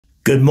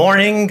Good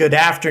morning, good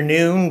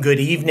afternoon, good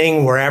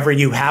evening, wherever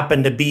you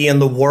happen to be in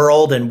the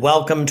world, and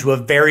welcome to a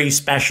very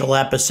special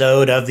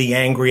episode of the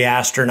Angry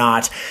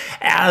Astronaut.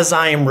 As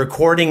I am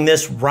recording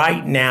this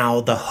right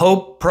now, the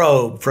Hope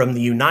probe from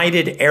the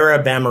United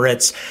Arab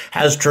Emirates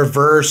has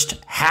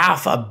traversed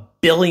 500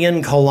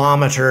 billion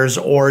kilometers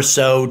or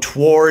so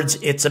towards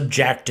its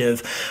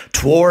objective,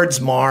 towards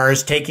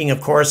Mars, taking,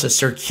 of course, a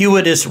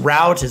circuitous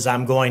route, as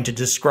I'm going to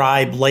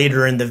describe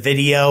later in the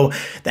video,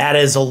 that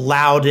has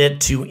allowed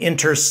it to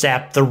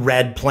intercept the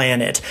red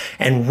planet.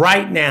 And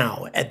right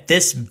now, at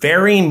this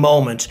very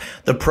moment,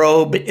 the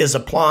probe is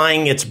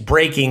applying its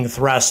braking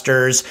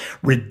thrusters,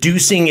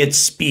 reducing its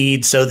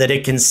speed so that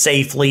it can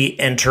safely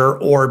enter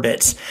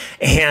orbit.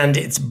 And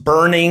it's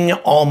burning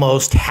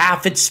almost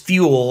half its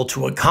fuel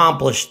to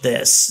accomplish this.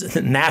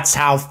 And that's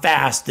how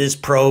fast this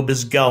probe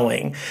is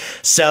going.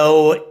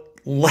 So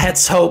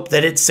let's hope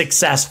that it's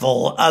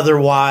successful.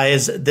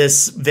 Otherwise,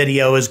 this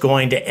video is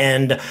going to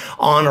end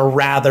on a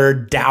rather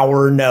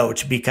dour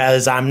note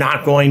because I'm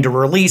not going to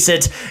release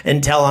it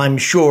until I'm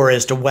sure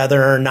as to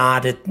whether or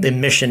not the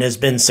mission has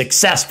been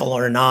successful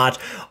or not,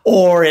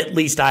 or at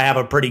least I have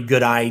a pretty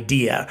good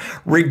idea.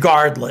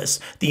 Regardless,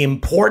 the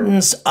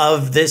importance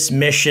of this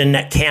mission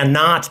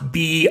cannot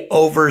be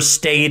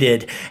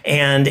overstated,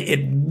 and it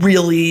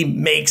really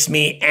makes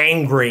me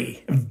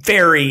angry,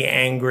 very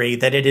angry,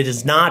 that it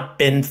has not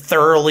been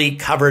thoroughly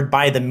covered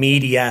by the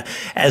media,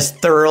 as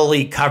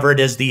thoroughly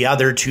covered as the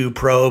other two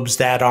probes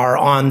that are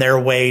on their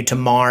way to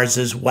Mars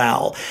as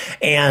well.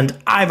 And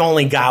I've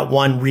only got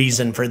one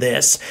reason for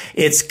this.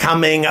 It's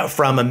coming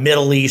from a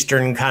Middle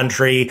Eastern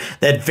country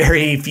that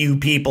very few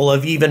people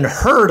have even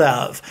heard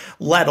of,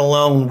 let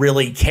alone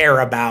really care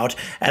about,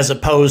 as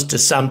opposed to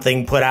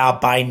something put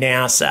out by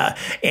NASA.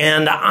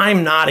 And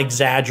I'm not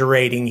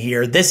exaggerating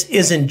here. This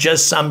isn't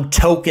just some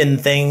token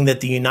thing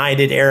that the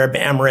United Arab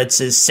Emirates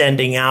is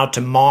sending out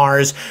to Mars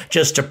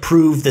just to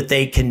prove that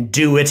they can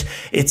do it.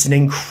 It's an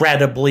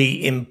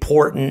incredibly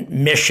important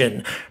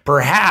mission.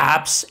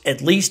 Perhaps,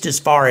 at least as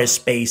far as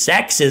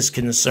SpaceX is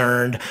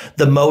concerned,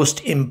 the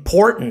most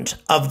important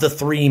of the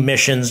three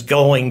missions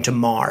going to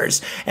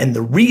Mars. And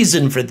the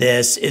reason for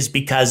this is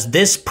because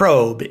this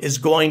probe is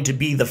going to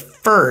be the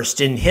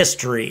first in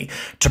history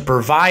to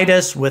provide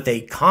us with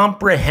a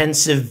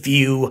comprehensive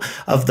view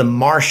of the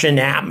Martian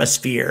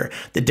atmosphere,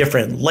 the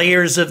different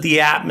layers of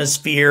the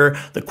atmosphere,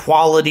 the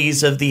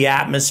qualities of the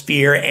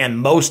atmosphere, and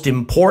most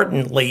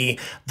importantly,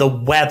 the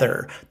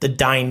weather, the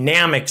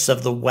dynamics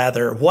of the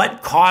weather,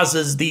 what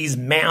causes these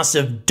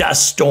massive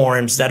dust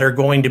storms that are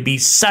going to be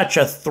such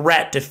a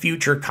threat to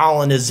future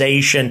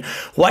colonization,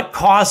 what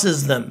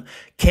causes them?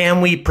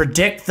 Can we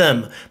predict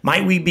them?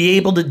 Might we be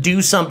able to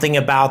do something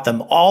about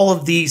them? All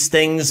of these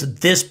things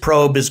this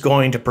probe is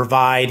going to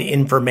provide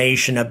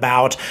information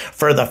about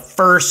for the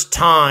first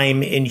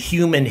time in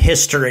human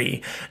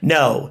history.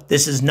 No,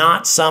 this is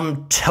not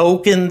some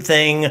token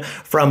thing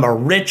from a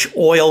rich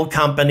oil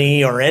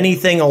company or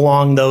anything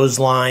along those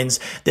lines.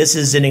 This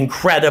is an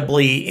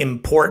incredibly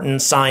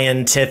important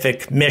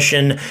scientific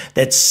mission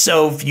that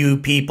so few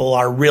people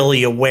are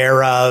really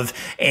aware of,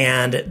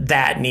 and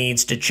that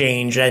needs to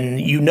change. And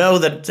you know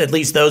that at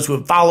least those who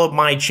have followed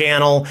my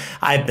channel,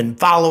 I've been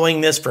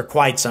following this for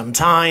quite some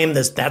time.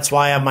 That's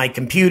why I have my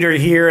computer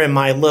here and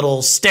my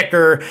little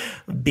sticker,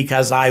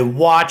 because I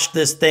watched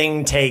this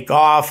thing take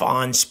off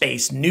on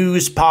Space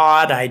News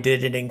Pod. I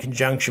did it in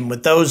conjunction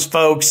with those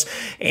folks,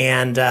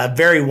 and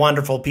very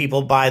wonderful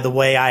people, by the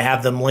way. I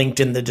have them linked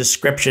in the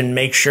description.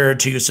 Make sure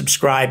to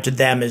subscribe to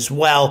them as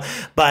well.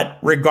 But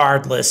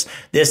regardless,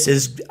 this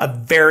is a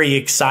very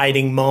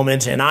exciting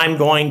moment, and I'm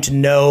going to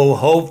know,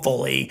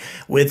 hopefully,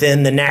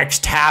 within the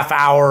next half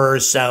hour or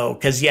so,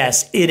 because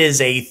yes, it is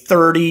a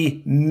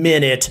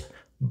 30-minute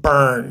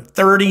burn,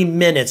 30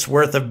 minutes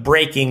worth of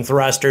braking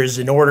thrusters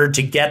in order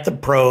to get the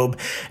probe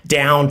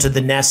down to the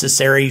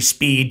necessary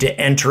speed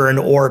to enter an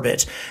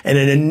orbit, and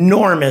an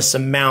enormous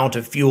amount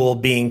of fuel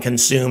being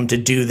consumed to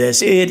do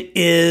this. It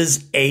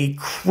is a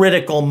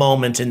critical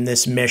moment in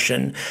this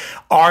mission.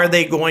 Are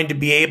they going to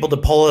be able to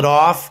pull it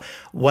off?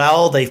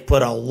 Well, they've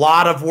put a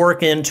lot of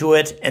work into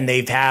it, and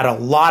they've had a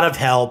lot of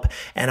help,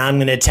 and I'm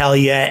going to tell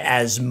you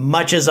as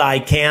much as I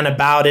can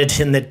about it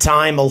in the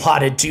time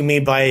allotted to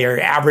me by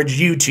your average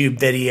YouTube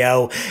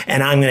video,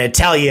 and I'm going to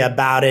tell you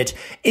about it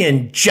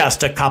in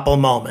just a couple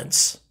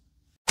moments.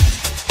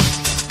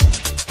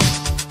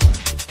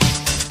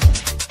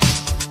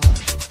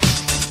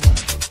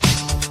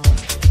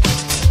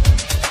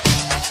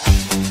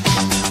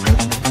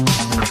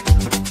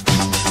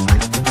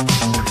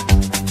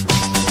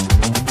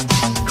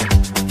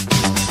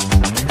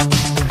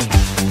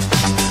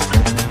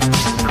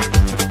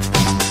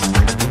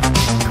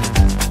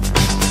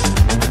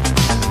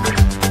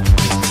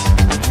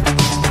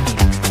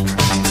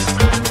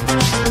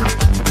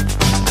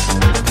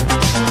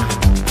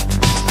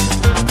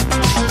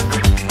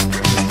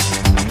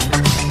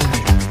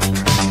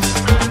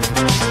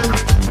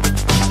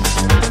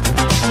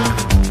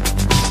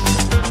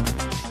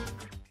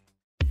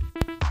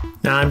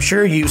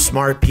 sure you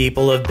smart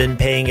people have been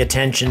paying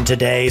attention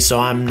today, so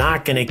I'm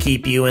not going to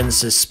keep you in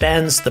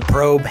suspense. The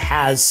probe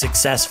has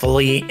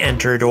successfully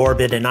entered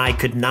orbit, and I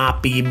could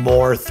not be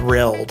more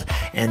thrilled.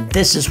 And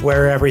this is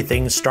where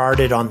everything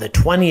started on the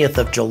 20th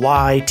of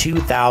July,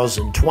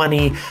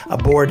 2020,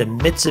 aboard a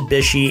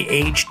Mitsubishi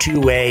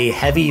H-2A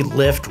heavy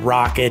lift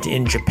rocket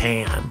in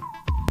Japan.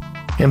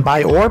 And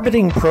by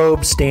orbiting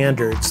probe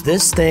standards,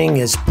 this thing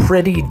is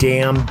pretty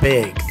damn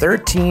big.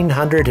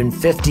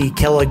 1,350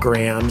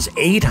 kilograms,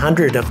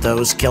 800 of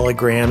those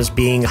kilograms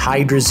being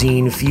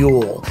hydrazine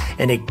fuel.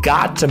 And it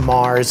got to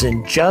Mars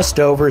in just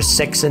over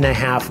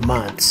 6.5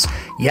 months.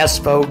 Yes,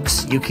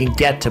 folks, you can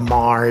get to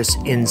Mars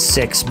in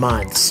 6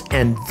 months.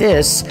 And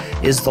this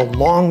is the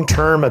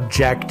long-term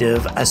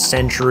objective a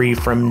century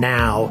from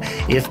now,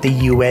 if the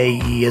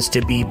UAE is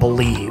to be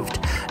believed.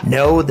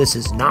 No, this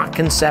is not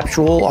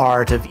conceptual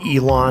art of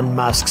Elon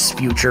Musk's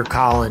future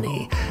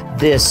colony.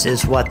 This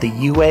is what the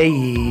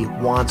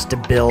UAE wants to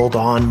build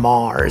on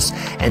Mars,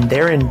 and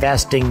they're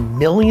investing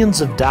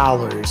millions of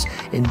dollars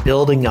in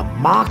building a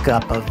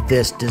mock-up of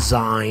this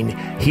design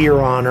here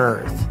on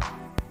Earth.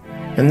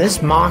 And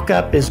this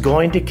mock-up is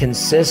going to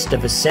consist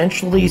of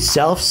essentially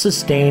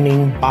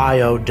self-sustaining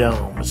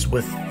biodomes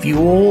with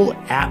fuel,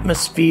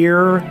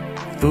 atmosphere,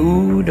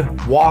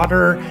 food,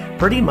 water,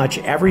 pretty much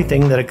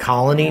everything that a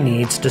colony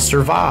needs to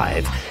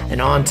survive.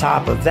 And on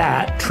top of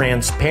that,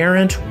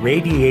 transparent,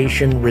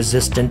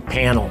 radiation-resistant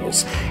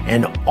panels.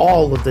 And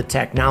all of the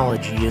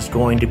technology is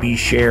going to be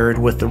shared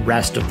with the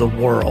rest of the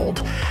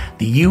world.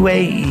 The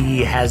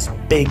UAE has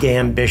big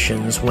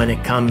ambitions when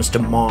it comes to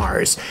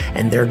Mars,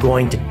 and they're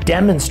going to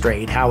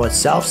demonstrate how a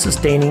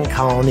self-sustaining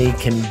colony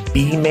can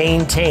be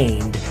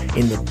maintained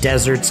in the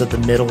deserts of the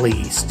Middle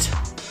East.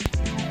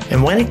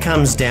 And when it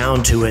comes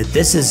down to it,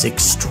 this is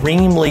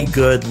extremely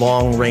good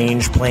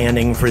long-range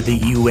planning for the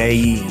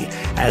UAE,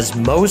 as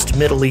most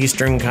Middle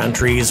Eastern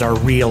countries are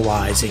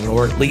realizing,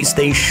 or at least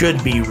they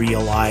should be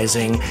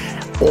realizing,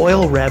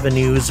 oil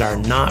revenues are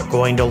not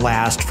going to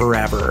last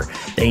forever.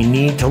 They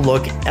need to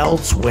look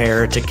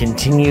elsewhere to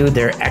continue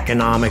their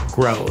economic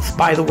growth.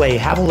 By the way,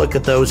 have a look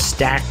at those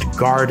stacked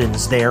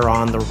gardens there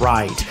on the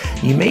right.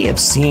 You may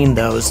have seen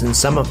those in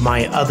some of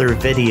my other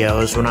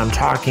videos when I'm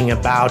talking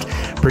about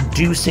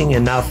producing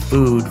enough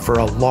food for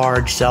a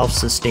large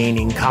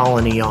self-sustaining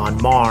colony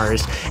on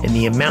Mars and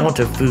the amount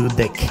of food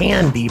that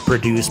can be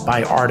produced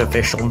by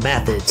artificial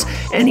methods.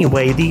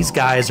 Anyway, these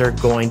guys are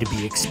going to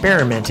be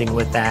experimenting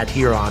with that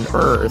here on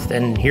Earth,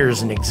 and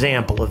here's an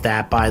example of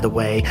that, by the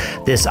way.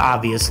 This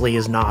obviously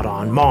is not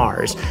on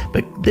Mars,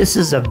 but this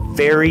is a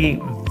very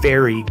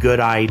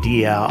good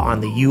idea on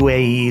the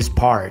UAE's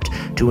part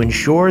to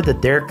ensure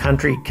that their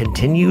country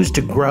continues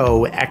to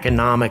grow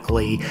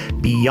economically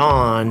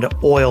beyond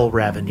oil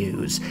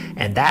revenues.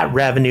 And that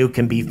revenue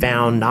can be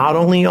found not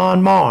only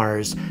on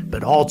Mars,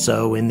 but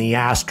also in the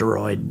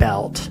asteroid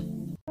belt.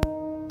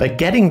 But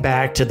getting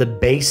back to the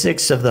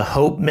basics of the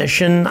Hope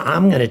mission,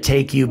 I'm going to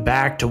take you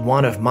back to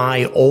one of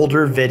my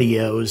older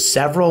videos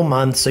several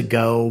months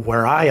ago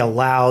where I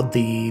allowed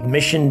the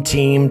mission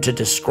team to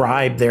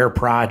describe their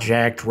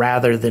project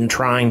rather than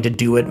trying to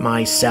do it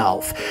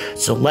myself.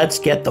 So let's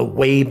get the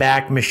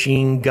Wayback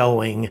Machine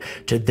going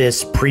to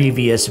this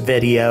previous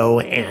video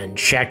and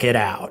check it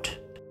out.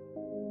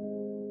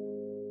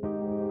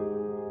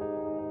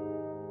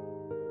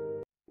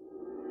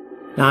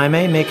 Now, I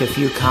may make a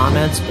few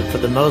comments, but for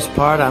the most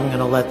part, I'm going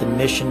to let the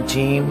mission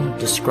team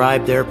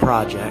describe their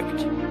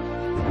project.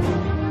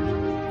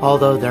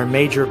 Although their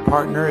major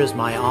partner is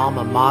my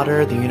alma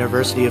mater, the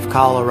University of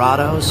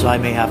Colorado, so I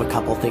may have a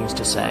couple things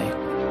to say.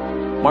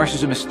 Mars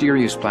is a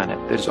mysterious planet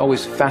that has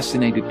always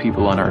fascinated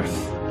people on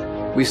Earth.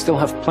 We still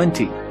have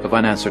plenty of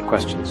unanswered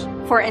questions.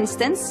 For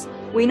instance,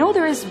 we know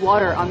there is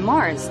water on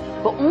Mars,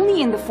 but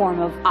only in the form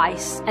of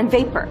ice and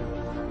vapor.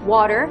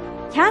 Water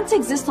can't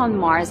exist on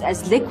Mars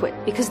as liquid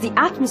because the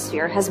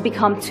atmosphere has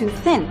become too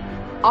thin.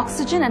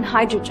 Oxygen and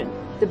hydrogen,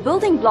 the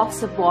building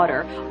blocks of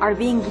water, are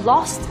being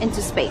lost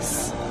into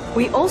space.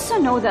 We also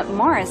know that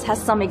Mars has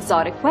some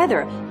exotic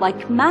weather,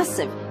 like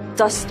massive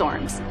dust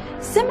storms,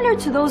 similar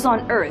to those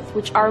on Earth,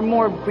 which are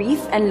more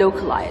brief and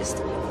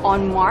localized.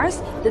 On Mars,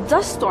 the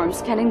dust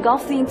storms can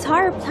engulf the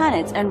entire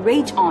planet and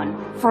rage on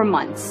for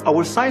months.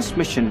 Our science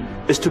mission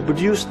is to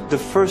produce the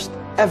first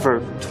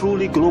ever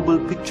truly global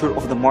picture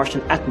of the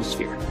Martian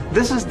atmosphere.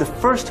 This is the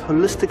first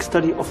holistic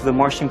study of the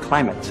Martian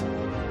climate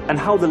and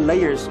how the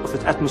layers of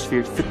its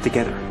atmosphere fit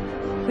together.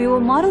 We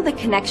will model the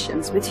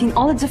connections between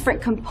all the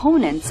different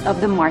components of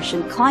the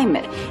Martian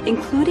climate,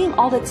 including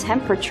all the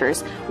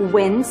temperatures,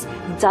 winds,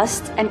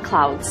 dust, and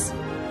clouds.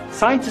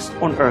 Scientists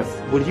on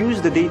Earth will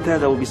use the data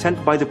that will be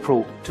sent by the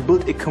probe to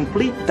build a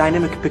complete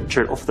dynamic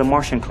picture of the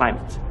Martian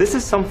climate. This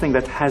is something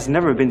that has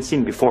never been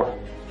seen before.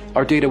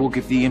 Our data will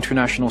give the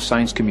international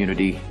science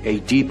community a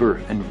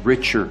deeper and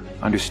richer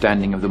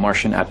understanding of the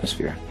Martian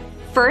atmosphere.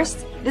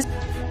 First,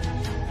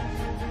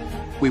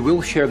 we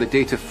will share the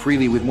data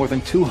freely with more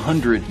than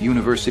 200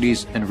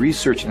 universities and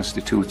research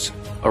institutes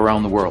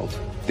around the world.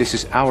 This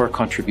is our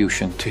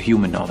contribution to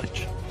human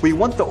knowledge. We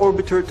want the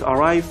orbiter to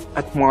arrive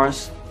at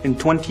Mars in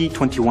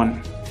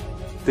 2021.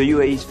 the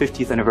UAE's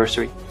 50th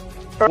anniversary.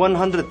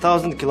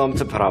 100,000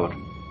 kilometers per hour.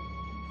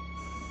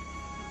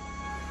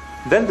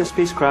 Then the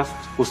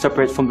spacecraft will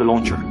separate from the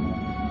launcher.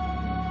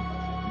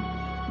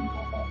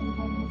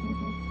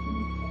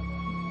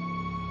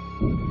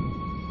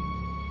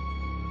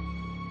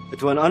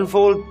 It will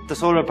unfold the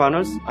solar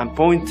panels and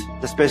point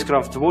the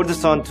spacecraft toward the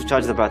sun to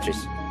charge the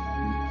batteries.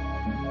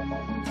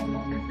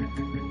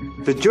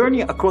 The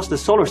journey across the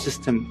solar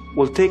system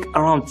will take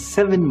around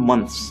 7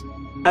 months.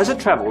 As it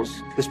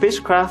travels, the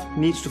spacecraft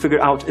needs to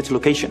figure out its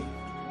location.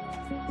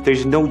 There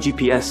is no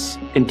GPS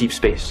in deep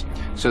space.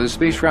 So the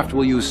spacecraft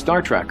will use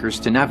star trackers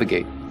to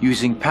navigate,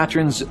 using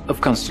patterns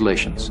of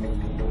constellations.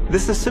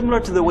 This is similar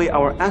to the way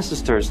our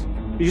ancestors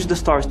used the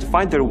stars to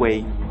find their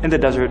way in the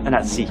desert and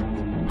at sea.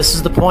 This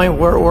is the point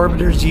where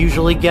orbiters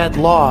usually get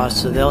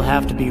lost, so they'll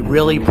have to be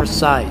really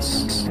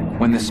precise.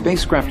 When the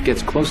spacecraft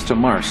gets close to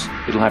Mars,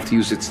 it'll have to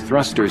use its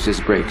thrusters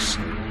as brakes.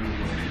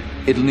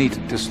 It'll need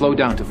to slow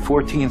down to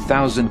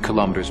 14,000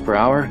 kilometers per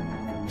hour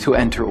to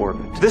enter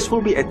orbit. This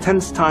will be a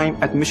tense time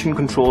at mission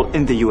control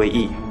in the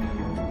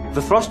UAE.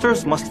 The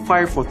thrusters must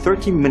fire for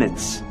 30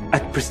 minutes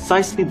at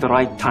precisely the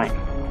right time.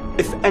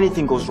 If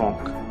anything goes wrong,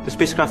 the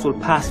spacecraft will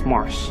pass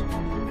Mars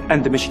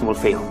and the mission will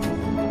fail.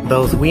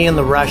 Both we and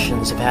the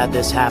Russians have had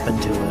this happen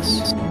to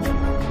us.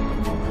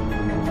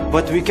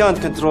 But we can't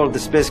control the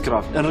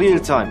spacecraft in real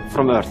time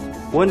from Earth.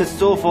 When it's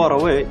so far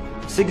away,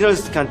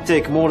 signals can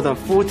take more than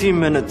 14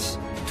 minutes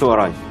to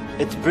arrive.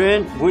 Its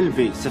brain will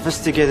be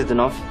sophisticated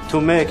enough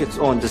to make its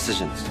own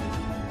decisions.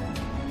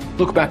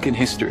 Look back in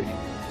history.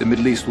 The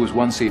Middle East was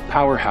once a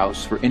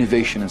powerhouse for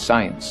innovation and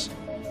science.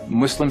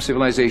 Muslim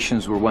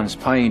civilizations were once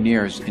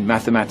pioneers in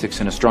mathematics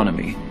and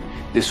astronomy.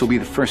 This will be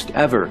the first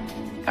ever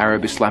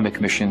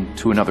Arab-Islamic mission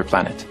to another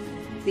planet.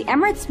 The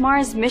Emirates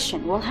Mars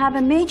mission will have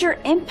a major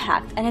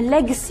impact and a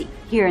legacy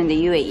here in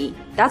the UAE.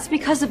 That's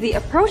because of the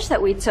approach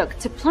that we took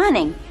to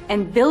planning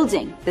and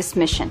building this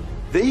mission.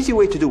 The easy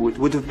way to do it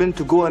would have been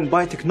to go and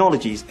buy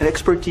technologies and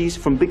expertise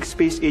from big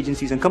space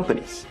agencies and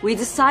companies. We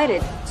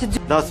decided to do...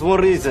 That's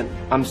one reason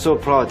I'm so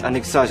proud and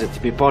excited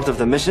to be part of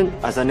the mission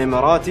as an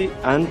Emirati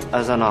and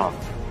as an Arab.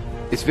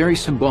 It's very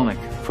symbolic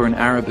for an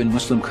Arab and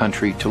Muslim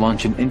country to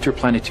launch an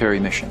interplanetary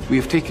mission. We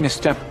have taken a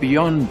step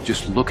beyond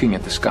just looking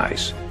at the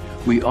skies.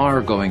 We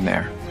are going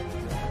there.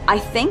 I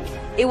think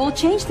it will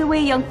change the way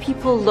young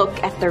people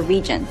look at their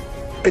region.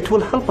 It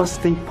will help us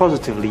think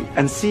positively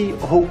and see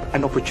hope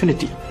and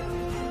opportunity.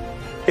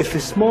 If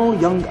a small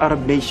young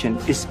Arab nation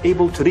is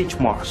able to reach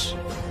Mars,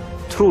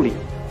 truly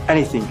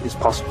anything is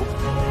possible.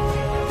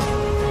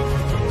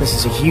 This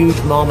is a huge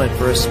moment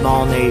for a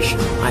small nation.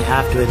 I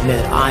have to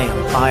admit, I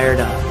am fired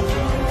up.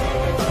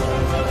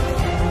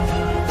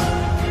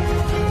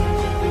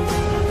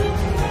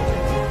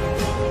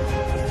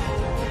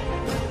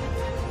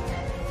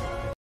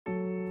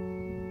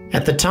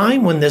 At the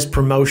time when this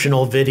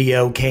promotional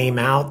video came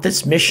out,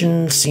 this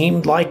mission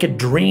seemed like a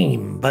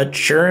dream, but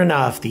sure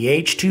enough, the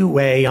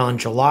H-2A on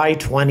July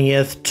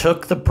 20th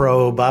took the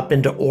probe up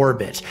into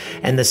orbit,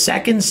 and the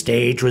second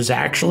stage was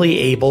actually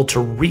able to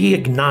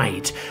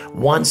reignite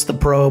once the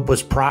probe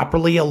was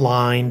properly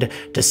aligned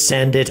to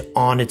send it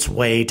on its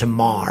way to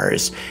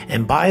Mars.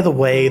 And by the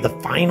way, the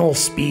final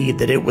speed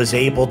that it was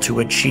able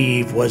to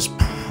achieve was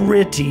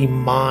pretty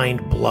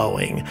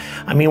mind-blowing.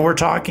 I mean, we're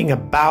talking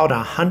about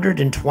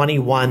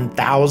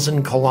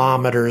 121,000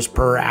 kilometers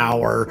per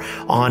hour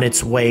on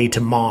its way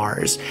to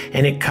Mars,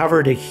 and it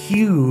covered a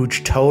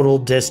huge total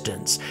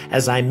distance.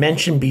 As I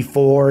mentioned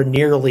before,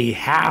 nearly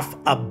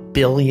 500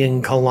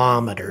 million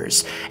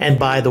kilometers. And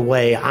by the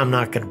way, I'm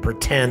not going to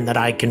pretend that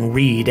I can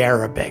read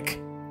Arabic.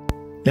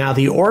 Now,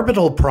 the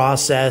orbital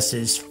process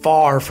is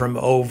far from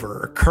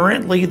over.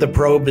 Currently, the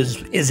probe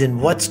is in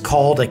what's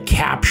called a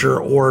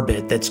capture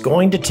orbit that's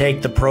going to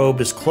take the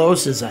probe as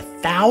close as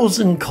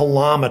 1,000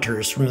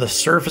 kilometers from the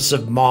surface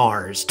of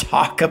Mars.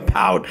 Talk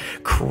about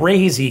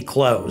crazy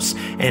close.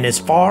 And as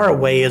far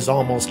away as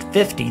almost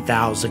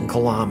 50,000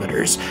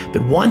 kilometers.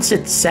 But once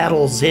it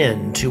settles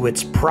into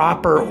its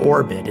proper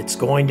orbit, it's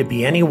going to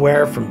be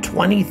anywhere from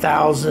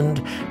 20,000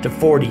 to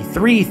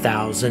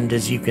 43,000,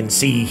 as you can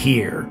see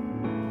here.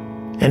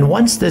 And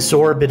once this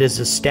orbit is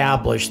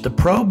established, the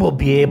probe will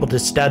be able to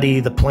study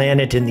the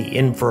planet in the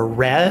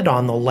infrared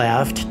on the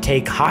left,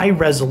 take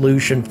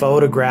high-resolution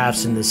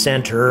photographs in the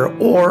center,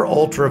 or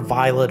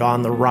ultraviolet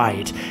on the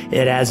right.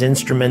 It has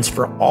instruments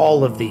for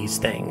all of these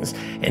things,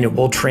 and it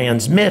will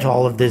transmit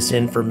all of this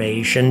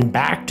information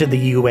back to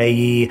the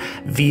UAE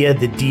via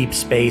the Deep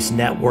Space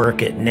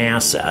Network at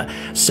NASA.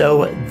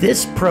 So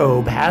this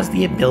probe has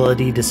the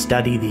ability to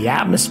study the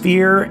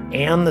atmosphere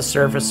and the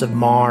surface of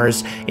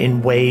Mars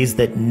in ways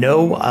that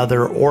no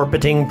other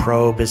orbiting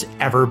probe has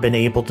ever been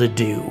able to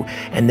do,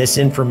 and this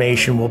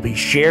information will be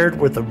shared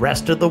with the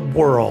rest of the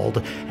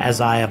world, as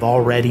I have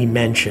already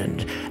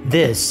mentioned.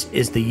 This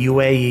is the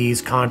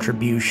UAE's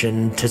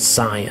contribution to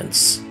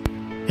science.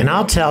 And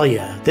I'll tell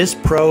you, this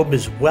probe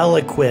is well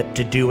equipped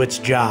to do its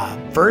job.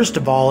 First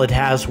of all, it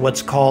has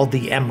what's called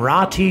the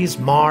Emirates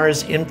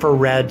Mars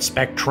Infrared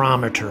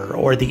Spectrometer,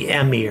 or the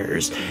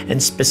EMIRS,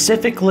 and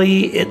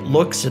specifically it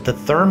looks at the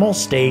thermal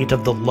state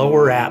of the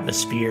lower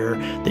atmosphere,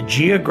 the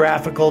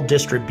geographical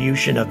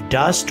distribution of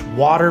dust,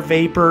 water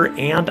vapor,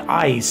 and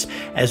ice,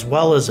 as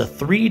well as a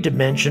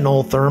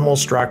three-dimensional thermal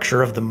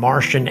structure of the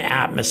Martian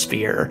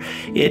atmosphere.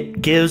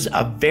 It gives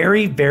a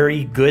very,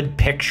 very good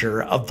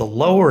picture of the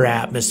lower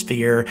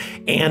atmosphere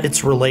and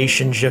its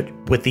relationship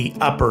with the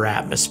upper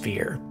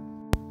atmosphere.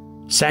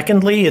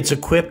 Secondly, it's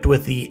equipped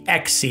with the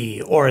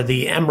EXI, or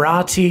the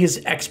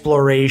Emirates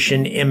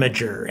Exploration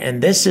Imager,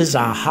 and this is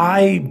a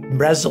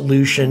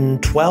high-resolution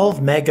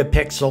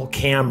 12-megapixel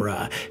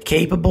camera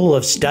capable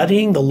of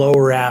studying the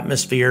lower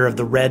atmosphere of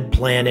the red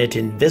planet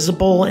in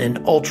visible and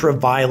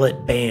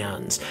ultraviolet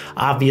bands.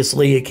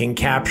 Obviously, it can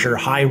capture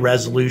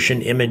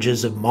high-resolution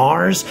images of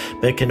Mars,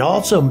 but can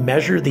also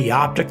measure the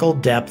optical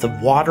depth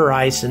of water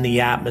ice in the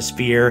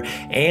atmosphere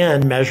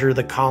and measure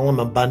the column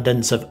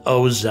abundance of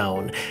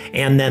ozone.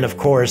 And then, of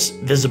course,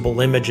 visible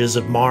images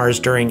of Mars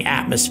during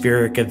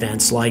atmospheric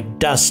events like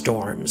dust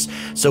storms.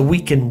 So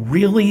we can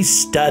really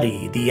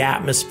study the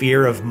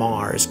atmosphere of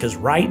Mars, because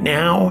right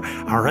now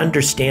our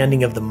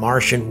understanding of the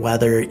Martian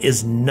weather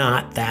is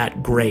not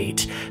that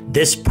great.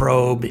 This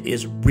probe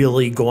is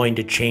really going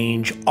to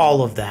change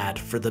all of that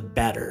for the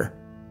better.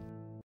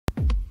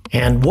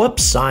 And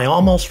whoops, I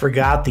almost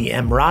forgot the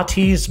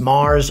Emirates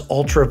Mars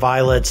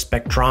Ultraviolet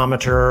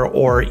Spectrometer,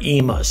 or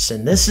EMUS,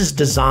 and this is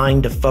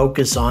designed to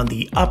focus on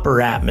the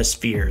upper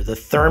atmosphere, the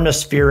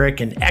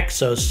thermospheric and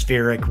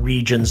exospheric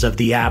regions of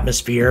the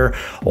atmosphere,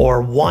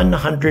 or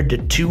 100 to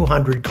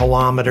 200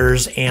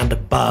 kilometers and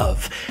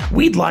above.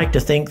 We'd like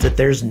to think that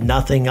there's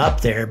nothing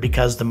up there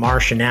because the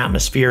Martian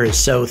atmosphere is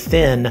so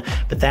thin,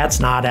 but that's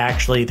not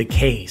actually the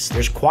case.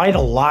 There's quite a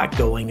lot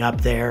going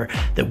up there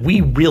that we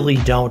really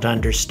don't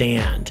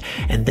understand.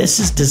 And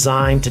this is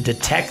designed to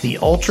detect the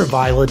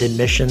ultraviolet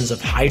emissions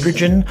of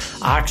hydrogen,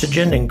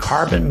 oxygen, and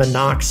carbon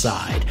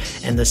monoxide,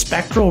 and the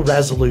spectral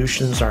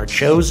resolutions are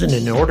chosen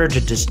in order to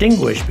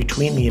distinguish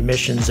between the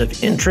emissions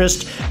of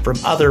interest from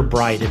other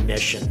bright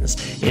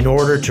emissions, in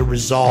order to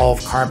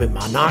resolve carbon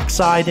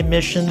monoxide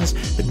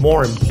emissions, but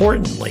more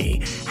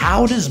importantly,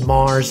 how does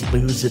Mars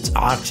lose its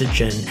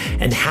oxygen,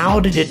 and how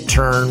did it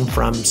turn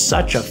from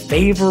such a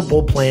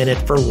favorable planet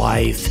for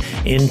life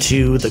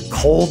into the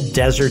cold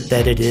desert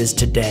that it is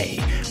today?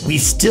 We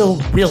still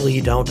really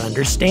don't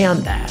understand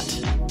that.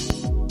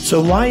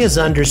 So why is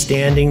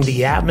understanding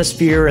the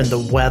atmosphere and the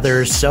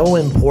weather so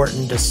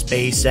important to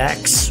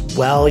SpaceX?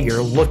 Well,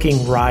 you're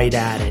looking right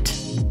at it.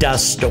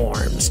 Dust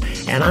storms.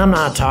 And I'm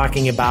not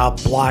talking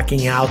about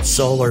blocking out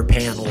solar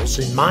panels.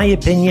 In my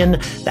opinion,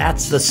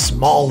 that's the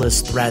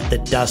smallest threat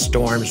that dust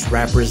storms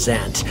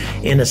represent.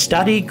 In a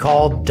study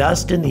called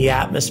Dust in the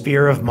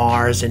Atmosphere of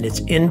Mars and Its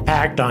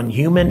Impact on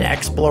Human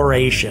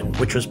Exploration,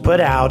 which was put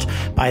out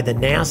by the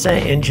NASA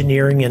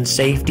Engineering and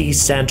Safety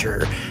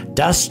Center,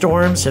 dust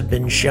storms have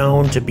been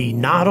shown to be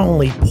not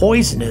only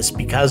poisonous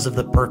because of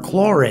the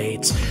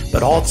perchlorates,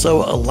 but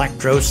also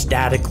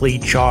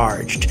electrostatically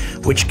charged,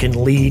 which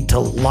can lead to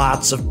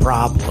lots of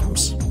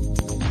problems.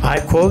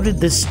 I've quoted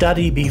this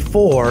study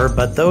before,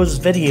 but those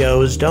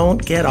videos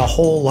don't get a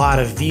whole lot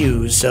of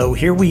views, so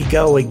here we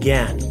go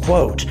again.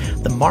 Quote,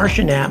 "The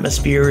Martian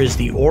atmosphere is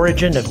the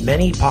origin of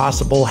many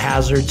possible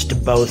hazards to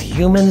both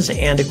humans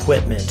and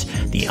equipment.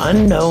 The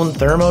unknown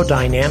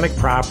thermodynamic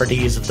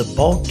properties of the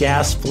bulk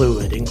gas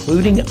fluid,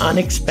 including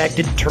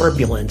unexpected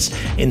turbulence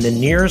in the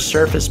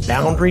near-surface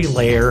boundary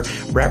layer,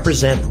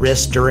 represent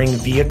risks during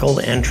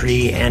vehicle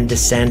entry and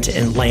descent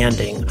and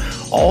landing.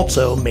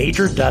 Also,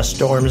 major dust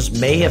storms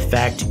may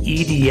affect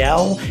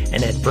EDL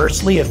and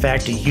adversely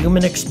affect a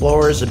human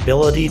explorer's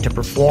ability to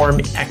perform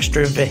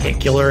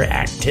extravehicular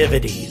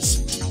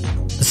activities."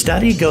 The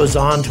study goes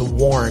on to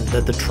warn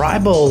that the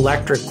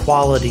triboelectric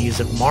qualities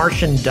of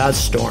Martian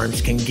dust storms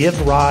can give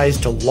rise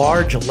to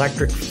large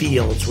electric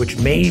fields which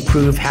may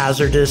prove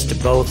hazardous to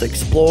both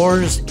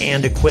explorers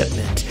and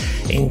equipment,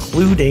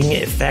 including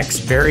effects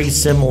very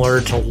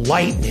similar to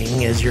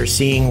lightning as you're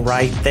seeing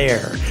right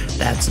there.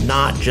 That's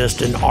not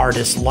just an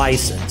artist's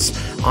license.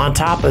 On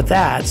top of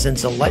that,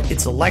 since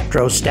it's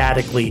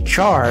electrostatically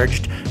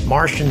charged,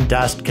 Martian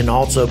dust can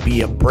also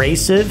be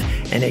abrasive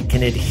and it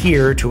can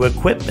adhere to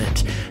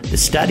equipment. The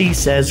study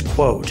says,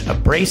 quote,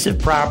 "Abrasive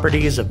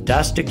properties of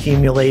dust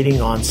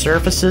accumulating on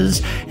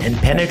surfaces and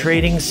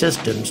penetrating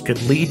systems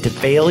could lead to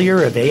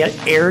failure of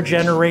air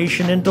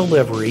generation and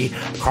delivery,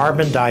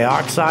 carbon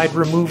dioxide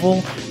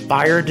removal,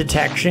 fire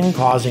detection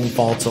causing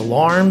false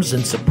alarms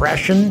and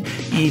suppression,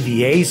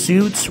 EVA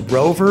suits,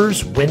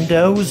 rovers,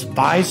 windows,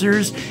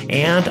 visors,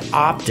 and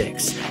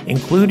optics,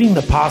 including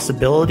the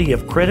possibility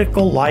of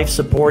critical life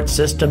support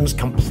systems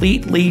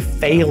completely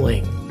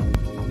failing."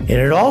 And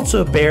it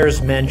also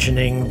bears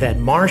mentioning that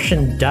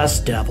Martian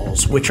dust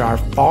devils, which are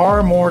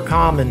far more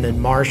common than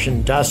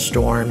Martian dust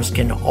storms,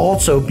 can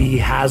also be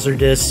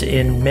hazardous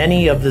in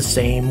many of the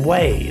same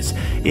ways.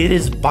 It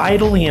is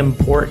vitally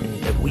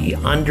important that that we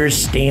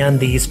understand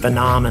these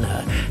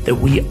phenomena, that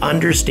we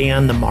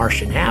understand the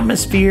Martian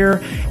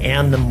atmosphere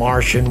and the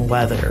Martian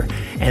weather.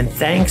 And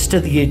thanks to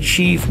the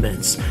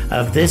achievements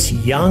of this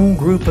young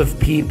group of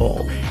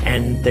people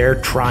and their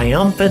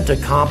triumphant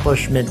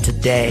accomplishment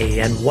today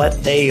and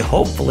what they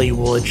hopefully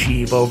will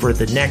achieve over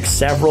the next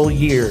several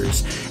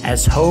years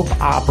as Hope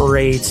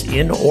operates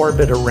in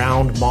orbit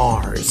around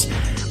Mars,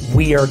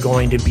 we are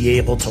going to be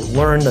able to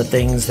learn the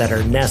things that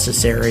are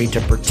necessary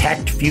to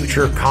protect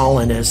future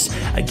colonists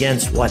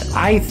against what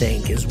I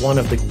think is one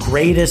of the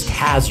greatest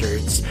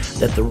hazards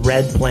that the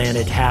Red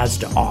Planet has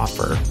to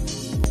offer.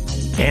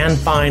 And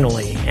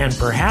finally, and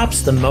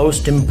perhaps the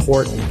most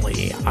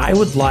importantly, I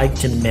would like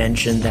to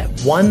mention that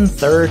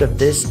 1/3 of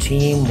this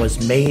team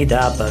was made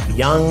up of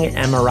young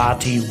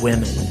Emirati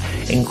women,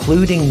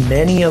 including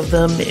many of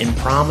them in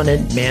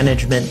prominent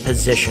management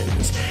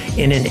positions,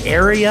 in an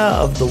area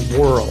of the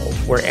world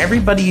where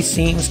everybody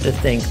seems to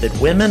think that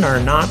women are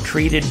not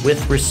treated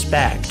with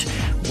respect.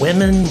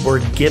 Women were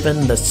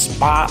given the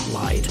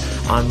spotlight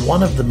on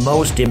one of the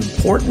most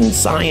important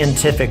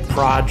scientific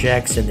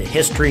projects in the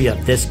history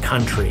of this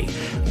country.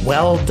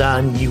 Well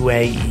done,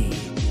 UAE.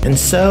 And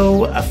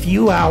so, a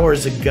few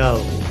hours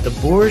ago, the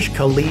Burj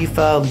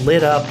Khalifa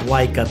lit up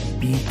like a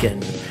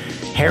beacon,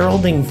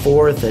 heralding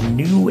forth a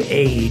new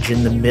age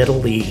in the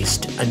Middle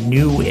East, a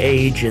new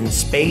age in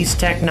space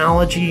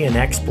technology and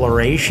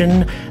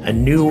exploration, a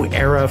new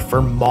era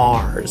for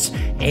Mars,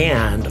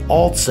 and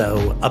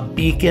also a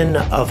beacon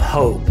of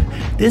hope.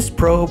 This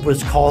probe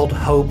was called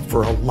Hope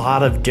for a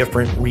lot of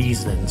different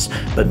reasons,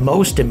 but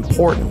most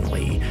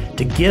importantly,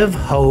 to give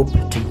hope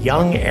to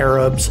young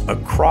Arabs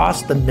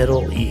across the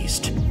Middle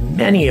East,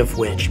 many of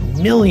which,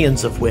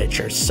 millions of which,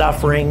 are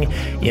suffering,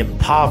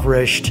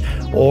 impoverished,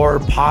 or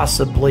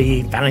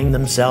possibly find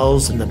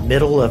themselves in the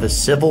middle of a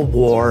civil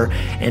war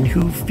and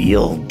who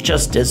feel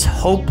just as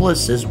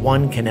hopeless as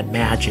one can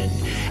imagine.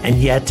 And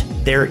yet,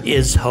 there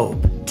is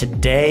hope.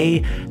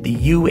 Today, the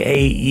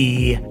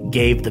UAE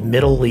gave the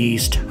Middle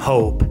East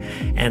hope,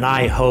 and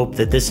I hope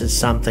that this is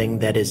something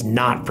that is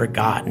not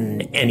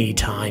forgotten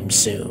anytime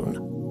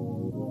soon.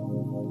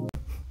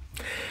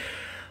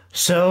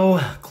 So,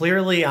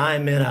 clearly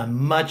I'm in a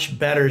much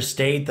better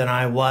state than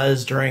I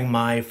was during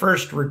my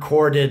first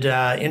recorded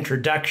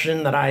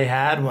introduction that I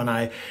had when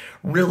I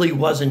really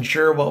wasn't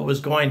sure what was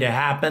going to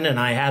happen and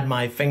I had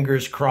my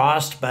fingers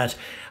crossed, but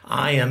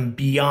I am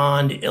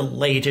beyond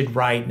elated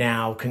right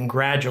now.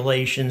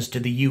 Congratulations to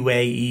the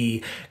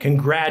UAE.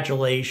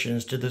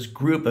 Congratulations to this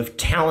group of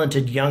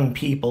talented young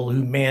people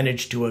who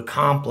managed to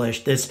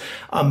accomplish this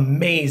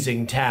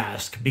amazing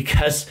task,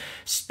 because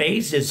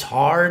space is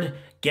hard.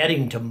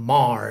 Getting to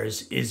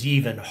Mars is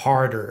even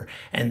harder,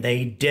 and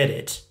they did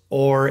it.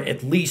 Or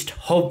at least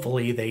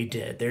hopefully they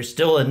did. There's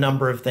still a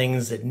number of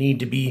things that need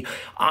to be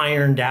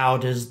ironed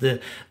out as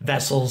the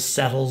vessel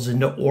settles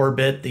into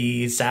orbit,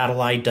 the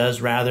satellite does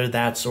rather,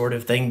 that sort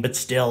of thing. But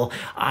still,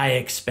 I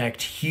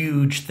expect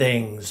huge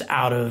things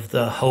out of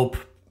the Hope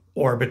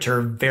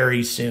Orbiter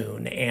very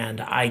soon, and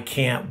I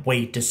can't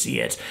wait to see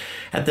it.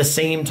 At the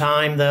same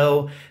time,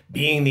 though,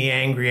 being the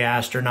Angry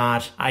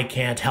Astronaut, I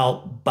can't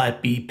help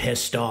but be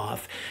pissed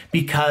off,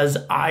 because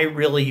I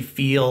really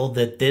feel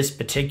that this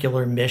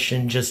particular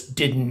mission just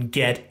didn't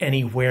get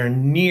anywhere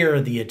near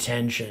the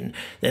attention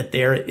that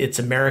its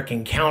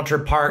American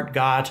counterpart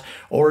got,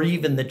 or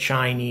even the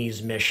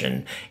Chinese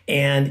mission,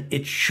 and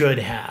it should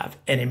have.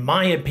 And in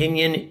my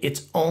opinion,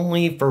 it's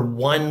only for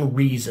one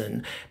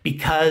reason,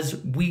 because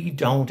we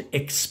don't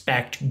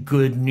expect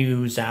good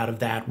news out of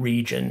that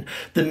region.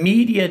 The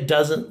media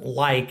doesn't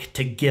like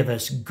to give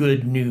us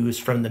good news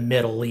from the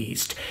Middle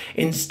East.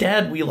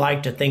 Instead, we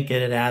like to think of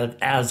it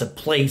as a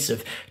place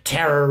of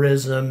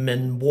terrorism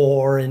and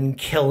war and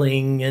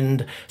killing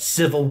and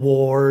civil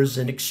wars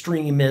and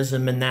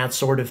extremism and that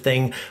sort of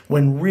thing,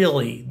 when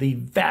really the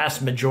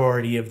vast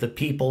majority of the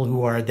people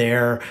who are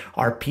there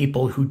are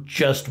people who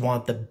just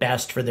want the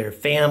best for their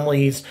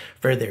families,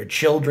 for their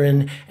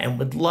children, and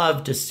would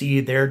love to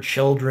see their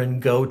children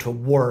go to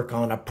work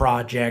on a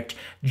project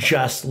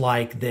just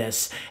like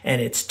this.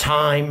 And it's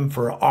time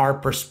for our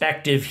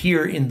perspective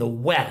here in the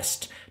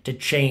West to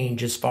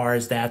change as far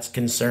as that's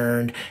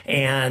concerned.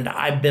 And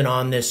I've been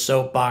on this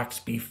soapbox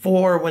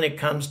before when it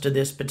comes to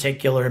this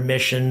particular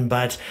mission,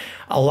 but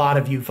a lot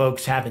of you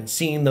folks haven't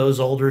seen those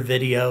older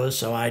videos,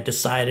 so I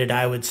decided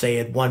I would say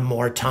it one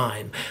more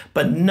time.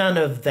 But none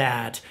of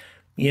that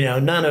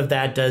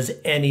does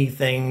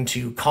anything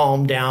to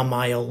calm down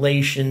my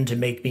elation, to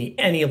make me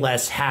any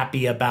less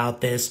happy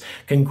about this.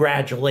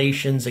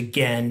 Congratulations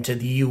again to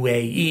the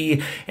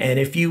UAE. And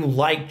if you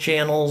like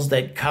channels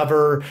that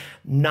cover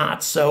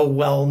not so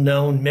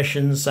well-known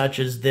missions such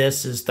as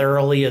this as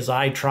thoroughly as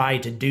I try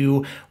to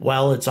do,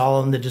 well, it's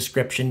all in the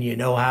description. You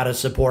know how to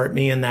support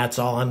me, and that's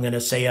all I'm going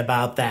to say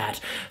about that.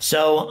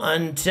 So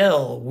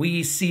until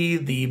we see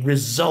the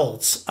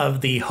results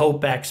of the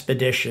Hope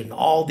expedition,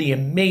 all the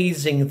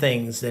amazing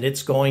things that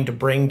it's going to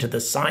bring to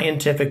the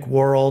scientific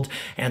world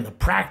and the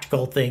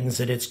practical things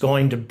that it's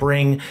going to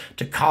bring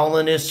to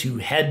colonists who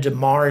head to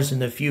Mars in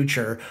the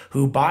future,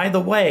 who, by the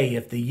way,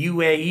 if the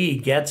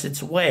UAE gets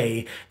its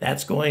way,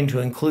 that's going to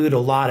include a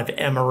lot of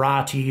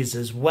Emiratis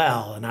as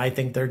well, and I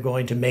think they're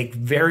going to make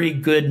very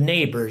good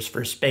neighbors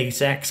for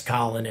SpaceX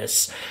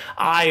colonists.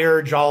 I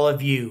urge all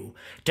of you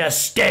to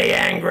stay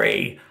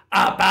angry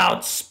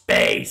about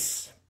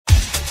space.